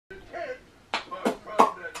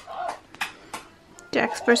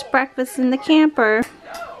Jack's first breakfast in the camper.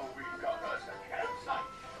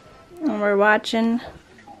 And we're watching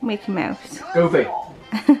Mickey Mouse. Goofy.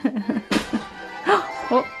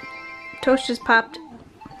 Oh, toast just popped.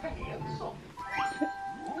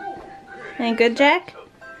 Ain't good, Jack?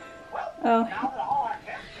 Oh.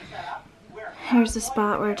 Here's the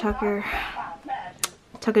spot where Tucker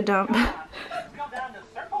took a dump.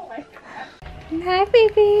 Hi,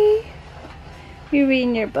 baby. You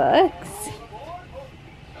reading your books?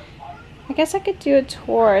 I guess I could do a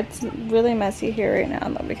tour. It's really messy here right now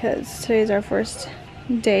though because today's our first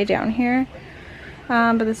day down here.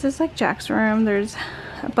 But this is like Jack's room. There's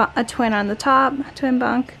a twin on the top, a twin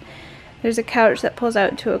bunk. There's a couch that pulls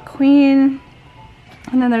out to a queen.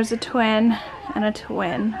 And then there's a twin and a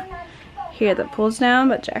twin here that pulls down,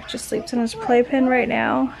 but Jack just sleeps in his playpen right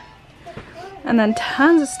now. And then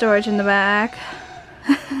tons of storage in the back.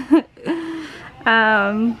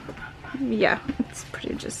 Yeah, it's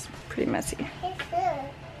pretty messy.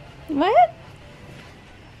 What?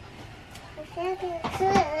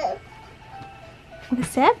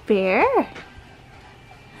 What's that, bear?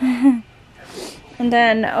 And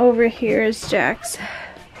then over here is Jack's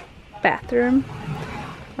bathroom,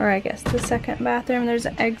 or I guess the second bathroom. There's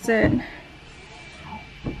an exit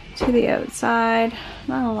to the outside.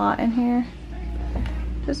 Not a lot in here.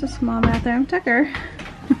 Just a small bathroom. Tucker.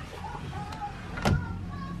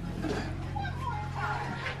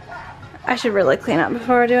 I should really clean up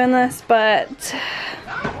before doing this, but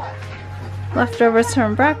leftovers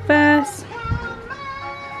from breakfast.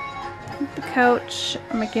 The couch,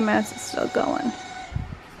 Mickey Mouse is still going.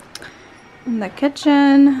 In the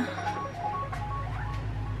kitchen.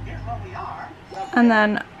 And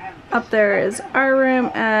then up there is our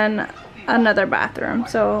room and another bathroom.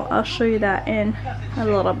 So I'll show you that in a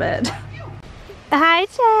little bit. Hi,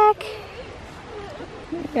 Jack.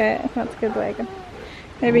 Okay, that's a good wagon.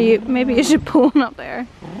 Maybe you should pull one up there.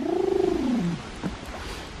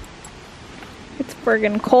 It's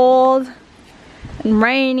friggin' cold and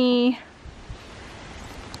rainy.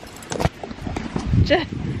 Just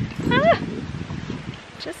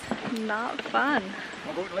not fun.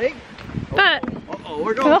 But Uh-oh,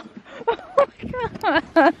 we're going. oh my god!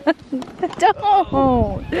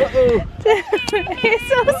 Don't! He's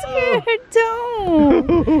so scared.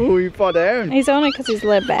 Don't! Oh, you fall down. He's only because he's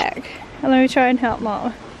laid back. Let me try and help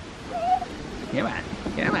Mom. Come on,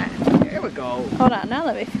 come on. There we go. Hold on, now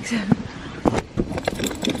let me fix it.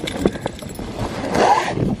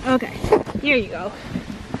 Okay, here you go.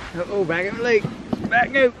 Uh-oh, back in the lake.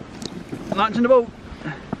 Back out. Launching the boat.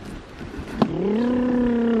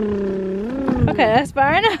 Okay, that's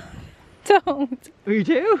far enough. Don't. You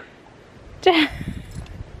too?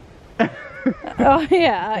 Oh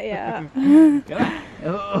yeah. Come on.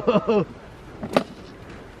 Oh.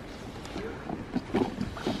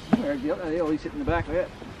 They always sit in the back of it.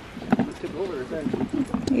 Let's tip over then.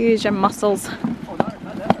 Use your muscles. Oh,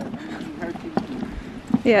 not that.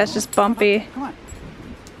 Yeah, it's just bumpy. Come on.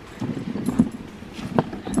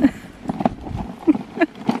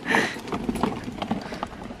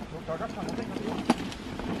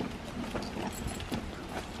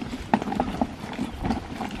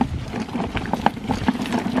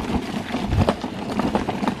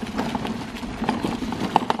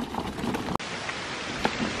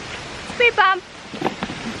 Speed bump.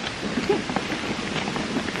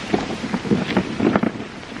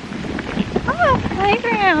 Oh,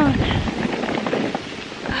 playground.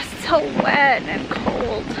 Oh, it's so wet and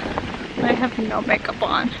cold. I have no makeup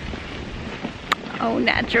on. Oh,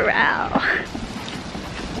 natural.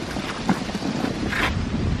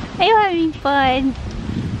 Are you having fun?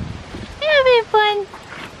 Are you having fun?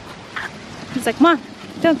 He's like, Mom,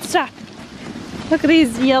 don't stop. Look at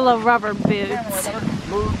these yellow rubber boots.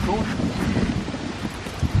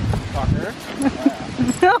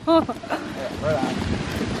 No.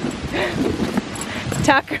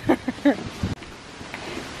 Tucker.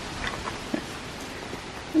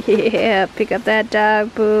 Yeah, pick up that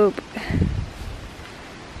dog poop.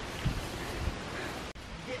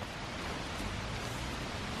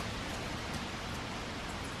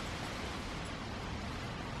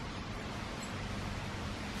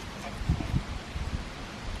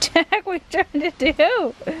 Jack, what are you trying to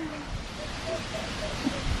do?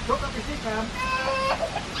 Hook up your seat, ma'am.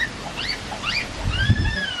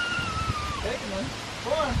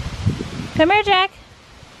 Come on. Come here, Jack.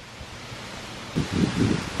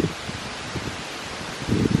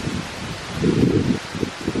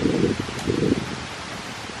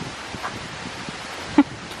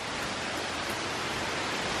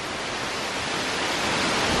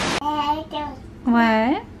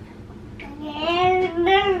 What?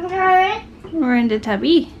 We're in the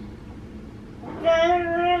tubby.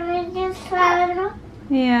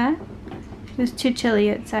 Yeah. It was too chilly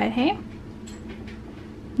outside, hey?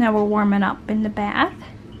 Now we're warming up in the bath.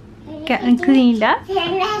 Getting cleaned up.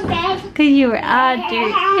 Because you were all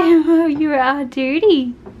dirty. You were all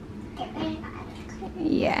dirty.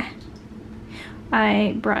 Yeah.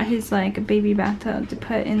 I brought his like a baby bathtub to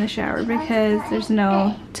put in the shower because there's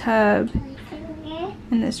no tub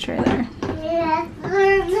in this trailer.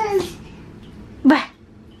 Bah.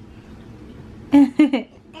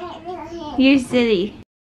 You're silly.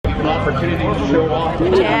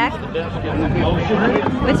 Jack,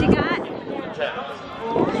 what you got?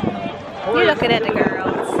 You're looking at the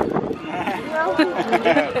girls.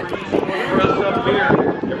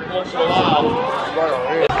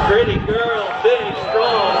 Pretty girl, big,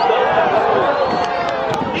 strong.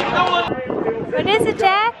 What is it,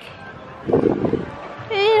 Jack?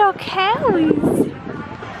 Little cows.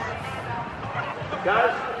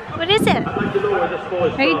 What is it?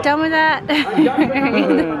 Are you done with that?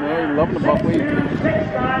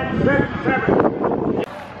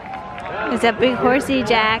 Is that big horsey,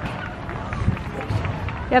 Jack?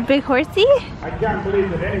 That big horsey? I can't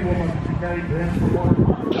believe that any woman can carry him for water.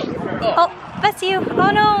 Oh, bless you.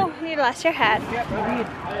 Oh no, you lost your hat.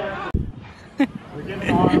 We're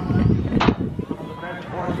getting on.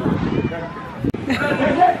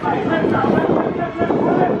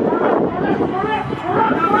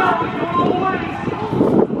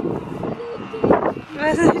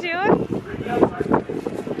 What's it doing?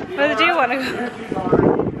 What did you want to go?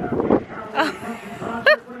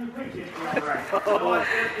 Oh.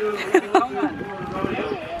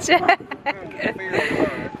 Jack.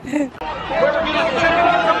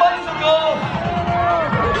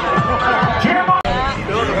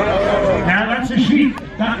 Now that's a sheep.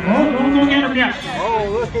 Don't get him yet.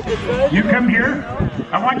 You come here.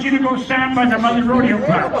 I want you to go stand by the Mother Rodeo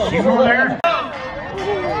Club. You go there.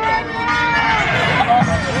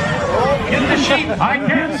 Get the sheep. I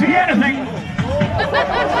can't see anything.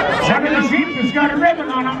 Some of the sheep has got a ribbon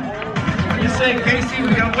on them. You say, Casey,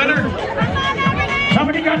 we got winner?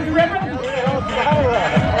 Somebody got the ribbon?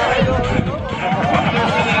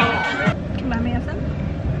 Can Mommy have some?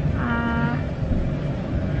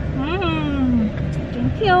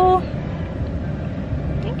 Thank you.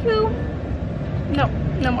 Thank you. No,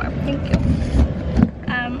 no more. Thank you.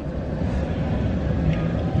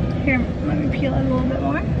 Here, let me peel it a little bit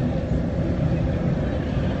more.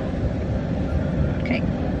 Okay.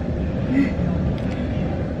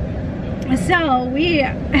 So we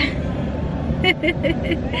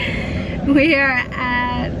we are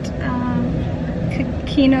at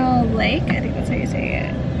Kino Lake, I think that's how you say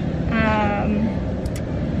it.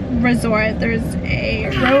 Resort. There's a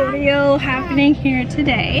rodeo happening here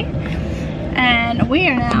today, and we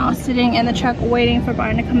are now sitting in the truck waiting for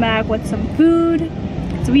Brian to come back with some food.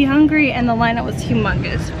 So we hungry, and the lineup was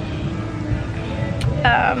humongous.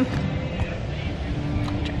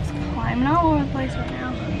 Just climbing all over the place right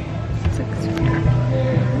now.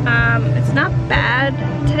 It's not bad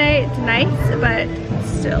today. It's nice, but it's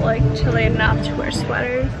still like chilly enough to wear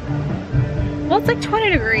sweaters. Well, it's like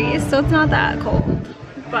 20 degrees, so it's not that cold,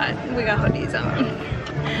 but we got hoodies on.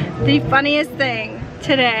 The funniest thing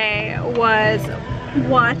today was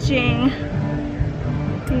watching,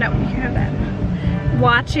 no, you can have that,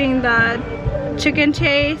 watching the chicken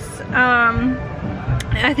chase.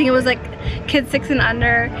 I think it was like kids 6 and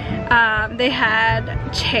under. They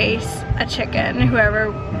had chase a chicken.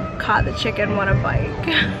 Whoever caught the chicken won a bike.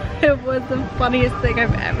 It was the funniest thing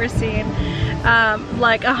I've ever seen.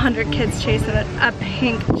 Like 100 kids chasing a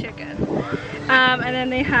pink chicken. And then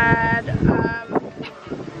they had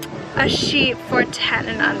a sheep for 10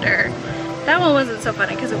 and under. That one wasn't so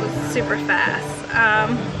funny because it was super fast.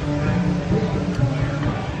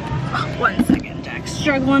 Oh, 1 second, Jack's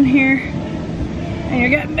struggling here. And you're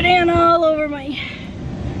getting banana all over my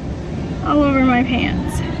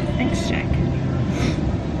pants. Thanks, Jack.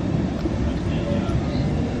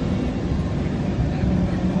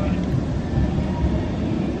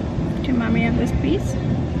 Do Mommy have this piece?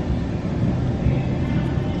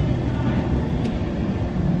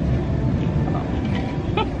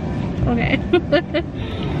 Oh. Okay.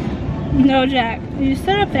 No, Jack. You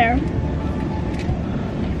sit up there.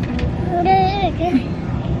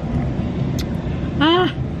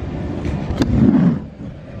 Ah.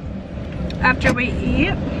 After we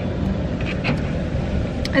eat,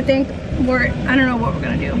 I think I don't know what we're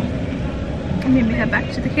gonna do. Maybe head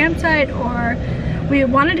back to the campsite, or we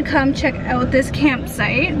wanted to come check out this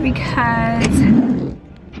campsite because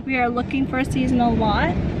we are looking for a seasonal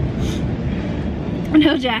lot.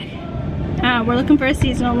 No, Jack. We're looking for a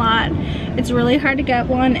seasonal lot. It's really hard to get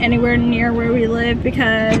one anywhere near where we live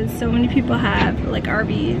because so many people have like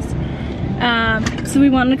RVs. So we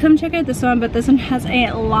wanted to come check out this one, but this one has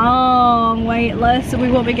a long wait list, so we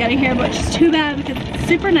won't be getting here, which is too bad because it's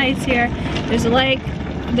super nice here. There's a lake,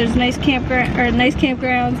 there's nice campground, or nice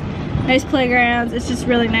campgrounds, nice playgrounds. It's just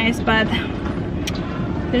really nice, but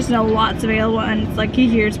there's no lots available, and it's like a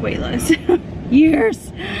year's wait list.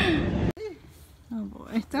 Years. Oh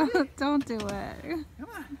boy, don't do it. Come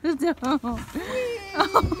on. Don't.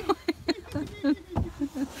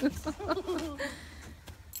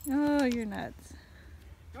 Oh, oh, you're nuts.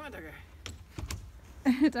 Come on, Tucker.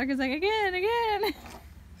 Tucker's like, again.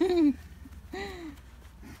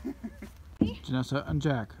 Janessa and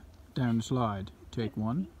Jack, down the slide. Take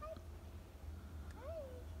one.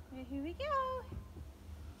 Here we go.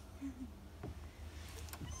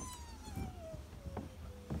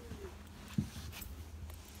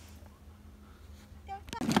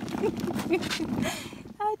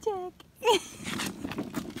 Hi, Jack.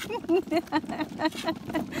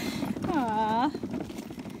 Aww.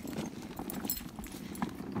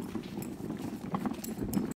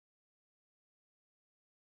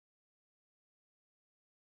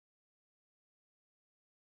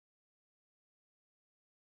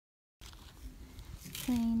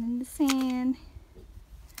 Playing in the sand.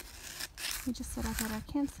 We just set up at our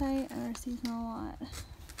campsite at our seasonal lot.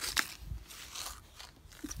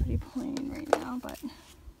 It's pretty plain right now, but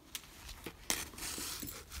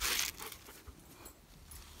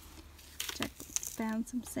Jack found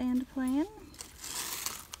some sand to play in.